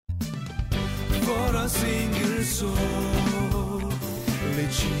for a single soul,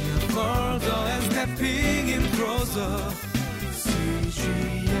 reaching further and stepping in closer.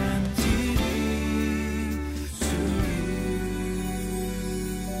 CGN to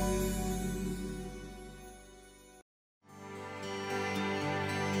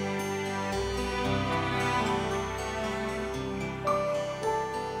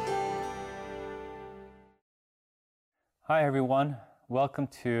Hi everyone, welcome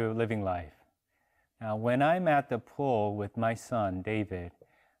to Living Life. Now when I'm at the pool with my son David,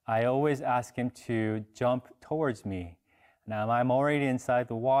 I always ask him to jump towards me. Now I'm already inside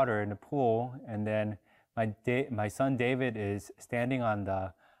the water in the pool, and then my son David is standing on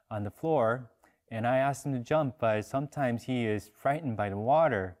the floor, and I ask him to jump, but sometimes he is frightened by the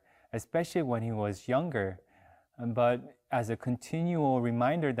water, especially when he was younger. But as a continual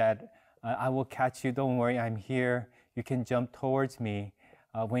reminder that I will catch you, don't worry, I'm here, you can jump towards me.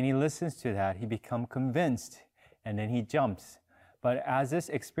 When he listens to that, he becomes convinced, and then he jumps. But as this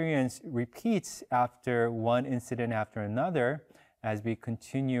experience repeats after one incident after another, as we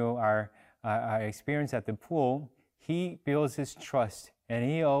continue our experience at the pool, he builds his trust, and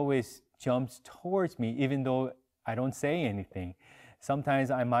he always jumps towards me, even though I don't say anything. Sometimes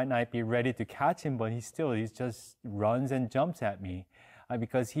I might not be ready to catch him, but he just runs and jumps at me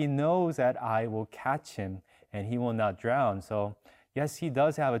because he knows that I will catch him and he will not drown. So yes, he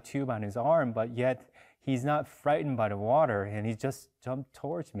does have a tube on his arm, but yet he's not frightened by the water, and he just jumped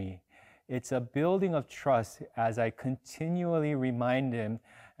towards me. It's a building of trust as I continually remind him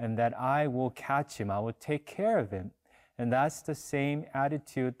and that I will catch him, I will take care of him. And that's the same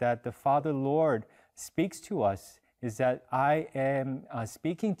attitude that the Father Lord speaks to us, is that I am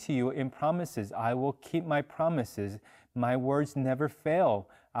speaking to you in promises. I will keep my promises. My words never fail.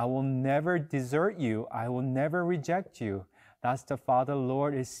 I will never desert you. I will never reject you. That's the Father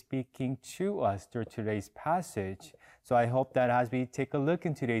Lord is speaking to us through today's passage. So I hope that as we take a look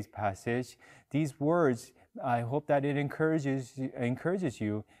in today's passage, these words, I hope that it encourages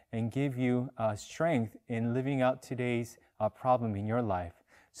you and give you strength in living out today's problem in your life.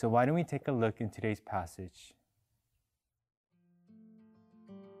 So why don't we take a look in today's passage?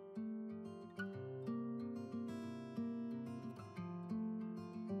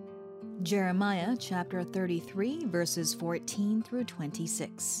 Jeremiah chapter 33, verses 14 through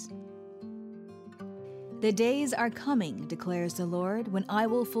 26. The days are coming, declares the Lord, when I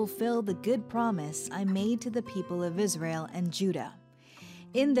will fulfill the good promise I made to the people of Israel and Judah.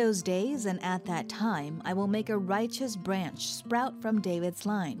 In those days and at that time, I will make a righteous branch sprout from David's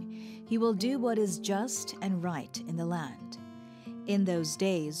line. He will do what is just and right in the land. In those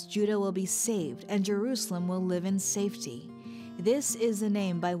days, Judah will be saved, and Jerusalem will live in safety. This is the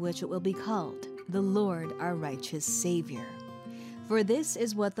name by which it will be called, the Lord our righteous Savior. For this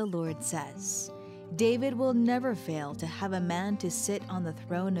is what the Lord says: David will never fail to have a man to sit on the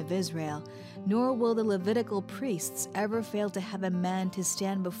throne of Israel, nor will the Levitical priests ever fail to have a man to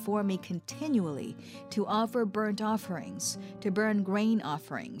stand before me continually, to offer burnt offerings, to burn grain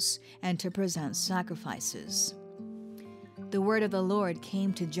offerings, and to present sacrifices. The word of the Lord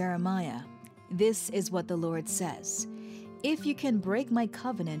came to Jeremiah. This is what the Lord says: If you can break my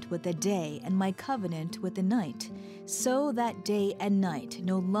covenant with the day and my covenant with the night, so that day and night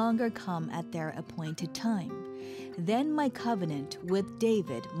no longer come at their appointed time, then my covenant with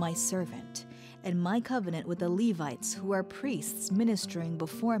David my servant, and my covenant with the Levites who are priests ministering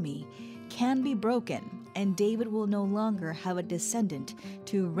before me, can be broken, and David will no longer have a descendant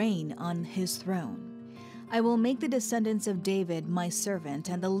to reign on his throne. I will make the descendants of David my servant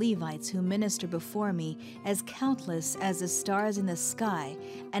and the Levites who minister before me as countless as the stars in the sky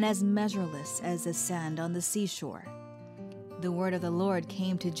and as measureless as the sand on the seashore. The word of the Lord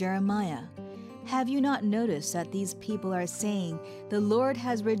came to Jeremiah. Have you not noticed that these people are saying, the Lord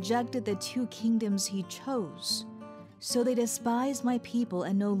has rejected the two kingdoms he chose? So they despise my people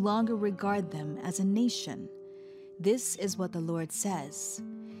and no longer regard them as a nation. This is what the Lord says: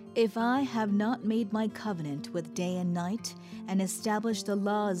 If I have not made my covenant with day and night and established the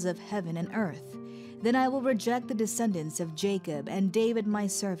laws of heaven and earth, then I will reject the descendants of Jacob and David my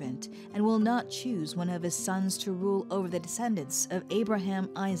servant, and will not choose one of his sons to rule over the descendants of Abraham,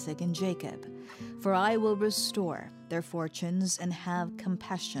 Isaac, and Jacob. For I will restore their fortunes and have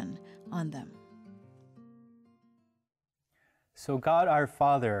compassion on them. So God our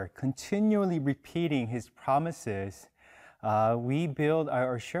Father, continually repeating his promises, we build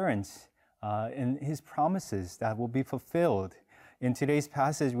our assurance in his promises that will be fulfilled. In today's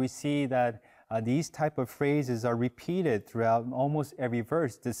passage, we see that these type of phrases are repeated throughout almost every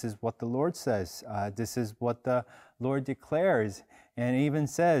verse. This is what the Lord says. This is what the Lord declares. And it even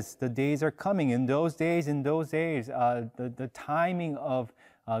says the days are coming. In those days, the timing of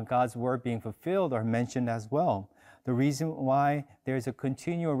God's word being fulfilled are mentioned as well. The reason why there's a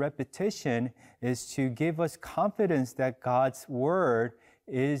continual repetition is to give us confidence that God's word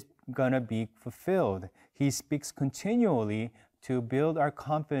is going to be fulfilled. He speaks continually to build our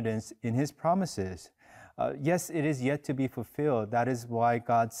confidence in his promises. Yes, it is yet to be fulfilled. That is why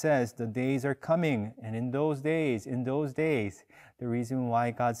God says the days are coming. And in those days, the reason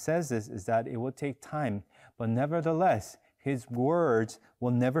why God says this is that it will take time. But nevertheless, his words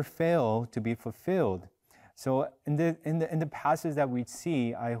will never fail to be fulfilled. So in the passage that we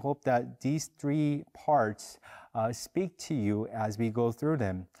see, I hope that these three parts speak to you as we go through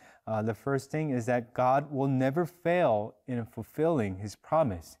them. The first thing is that God will never fail in fulfilling his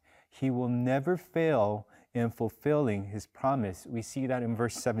promise. He will never fail in fulfilling his promise. We see that in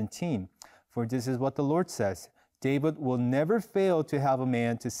verse 17. For this is what the Lord says, David will never fail to have a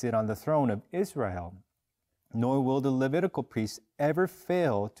man to sit on the throne of Israel, nor will the Levitical priests ever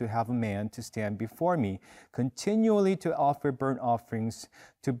fail to have a man to stand before me, continually to offer burnt offerings,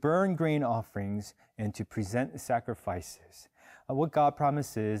 to burn grain offerings, and to present sacrifices. What God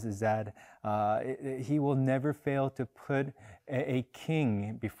promises is that he will never fail to put a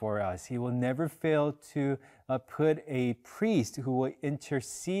king before us. He will never fail to put a priest who will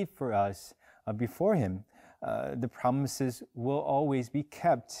intercede for us before him. The promises will always be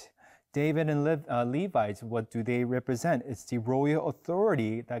kept. David and Levites, what do they represent? It's the royal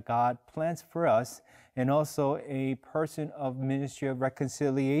authority that God plans for us, and also a person of ministry of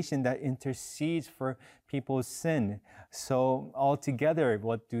reconciliation that intercedes for people's sin. So altogether,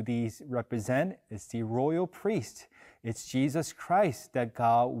 what do these represent? It's the royal priest. It's Jesus Christ that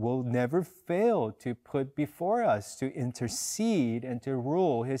God will never fail to put before us to intercede and to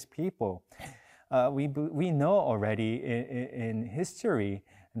rule his people. We know already in history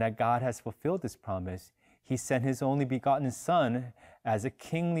that God has fulfilled this promise. He sent his only begotten Son as a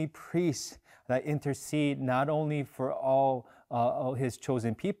kingly priest that intercede not only for all his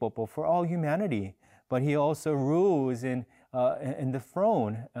chosen people, but for all humanity. But he also rules in the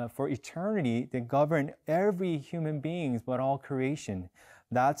throne for eternity to govern every human being, but all creation.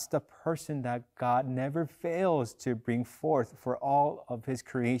 That's the person that God never fails to bring forth for all of his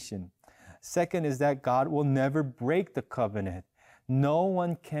creation. Second is that God will never break the covenant. No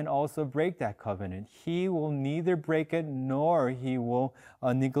one can also break that covenant. He will neither break it nor he will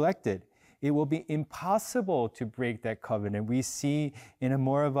neglect it. It will be impossible to break that covenant. We see in a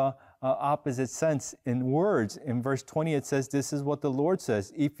more of a opposite sense in words. In verse 20 it says, this is what the Lord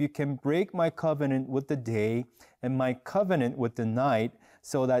says, if you can break my covenant with the day and my covenant with the night,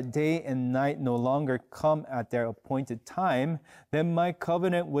 so that day and night no longer come at their appointed time, then my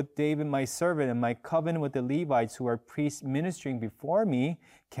covenant with David my servant and my covenant with the Levites who are priests ministering before me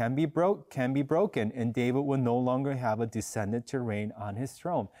can be broken, and David will no longer have a descendant to reign on his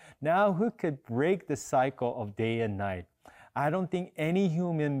throne. Now, who could break the cycle of day and night? I don't think any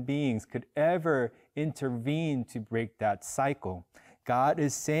human beings could ever intervene to break that cycle. God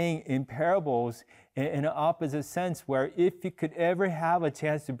is saying in parables in an opposite sense, where if you could ever have a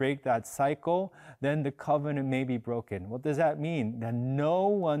chance to break that cycle, then the covenant may be broken. What does that mean? That no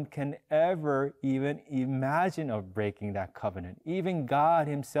one can ever even imagine of breaking that covenant. Even God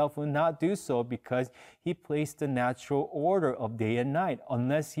himself will not do so, because he placed the natural order of day and night.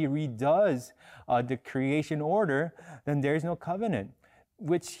 Unless he redoes the creation order, then there's no covenant,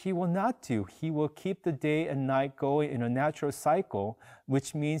 which he will not do. He will keep the day and night going in a natural cycle,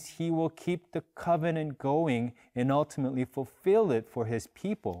 which means he will keep the covenant going and ultimately fulfill it for his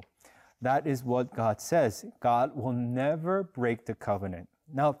people. That is what God says. God will never break the covenant.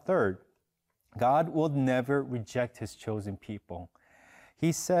 Now, third, God will never reject his chosen people.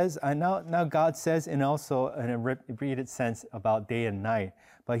 He says, now God says, and also in a repeated sense about day and night,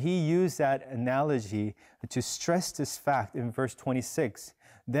 but he used that analogy to stress this fact in verse 26.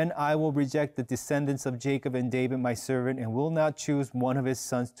 Then I will reject the descendants of Jacob and David my servant, and will not choose one of his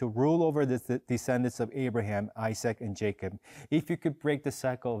sons to rule over the descendants of Abraham, Isaac, and Jacob. If you could break the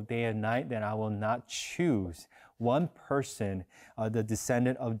cycle of day and night, then I will not choose one person, the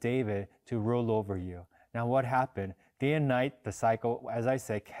descendant of David, to rule over you. Now what happened? Day and night, the cycle, as I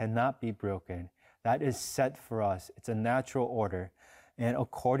said, cannot be broken. That is set for us. It's a natural order. And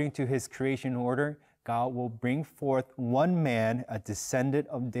according to his creation order, God will bring forth one man, a descendant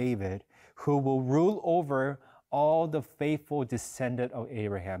of David, who will rule over all the faithful descendant of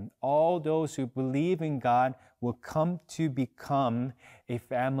Abraham. All those who believe in God will come to become a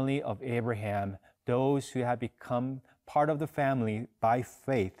family of Abraham, those who have become part of the family by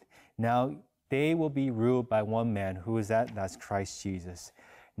faith. Now, they will be ruled by one man. Who is that? That's Christ Jesus.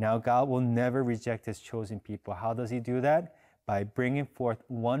 Now, God will never reject his chosen people. How does he do that? By bringing forth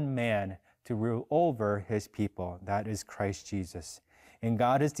one man to rule over his people. That is Christ Jesus. And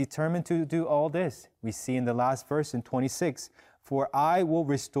God is determined to do all this. We see in the last verse in 26, "For I will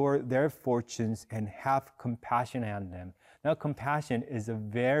restore their fortunes and have compassion on them." Now, compassion is a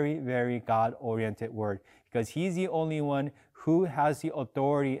very, very God-oriented word because he's the only one who has the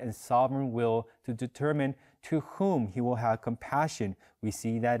authority and sovereign will to determine to whom he will have compassion. We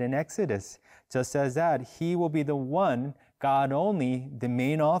see that in Exodus. Just as that, he will be the one, God only, the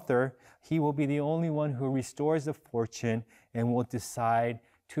main author, he will be the only one who restores the fortune and will decide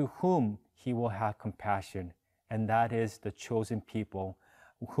to whom he will have compassion. And that is the chosen people,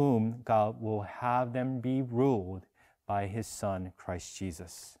 whom God will have them be ruled by his Son, Christ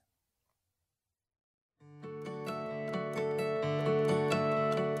Jesus.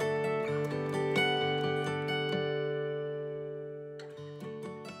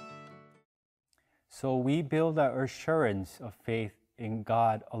 So we build our assurance of faith in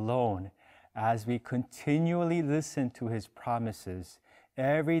God alone as we continually listen to his promises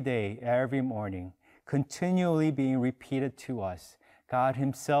every day, every morning, continually being repeated to us. God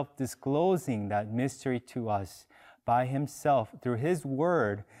himself disclosing that mystery to us by himself through his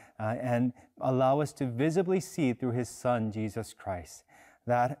word and allow us to visibly see through his Son, Jesus Christ.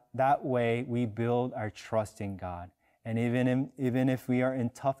 That way we build our trust in God. And even if we are in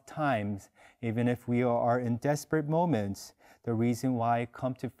tough times, even if we are in desperate moments, the reason why I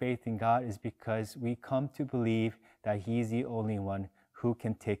come to faith in God is because we come to believe that he's the only one who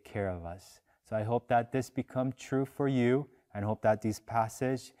can take care of us. So I hope that this becomes true for you, and hope that this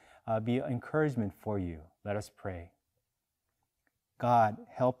passage be an encouragement for you. Let us pray. God,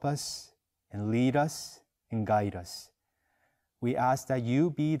 help us and lead us and guide us. We ask that you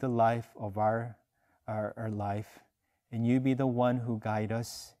be the life of our life, and you be the one who guide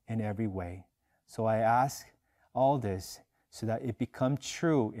us in every way. So I ask all this so that it become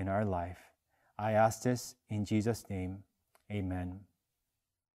true in our life. I ask this in Jesus' name. Amen.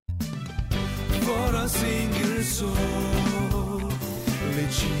 For a single soul,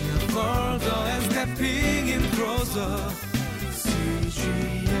 reaching further and stepping in closer. CG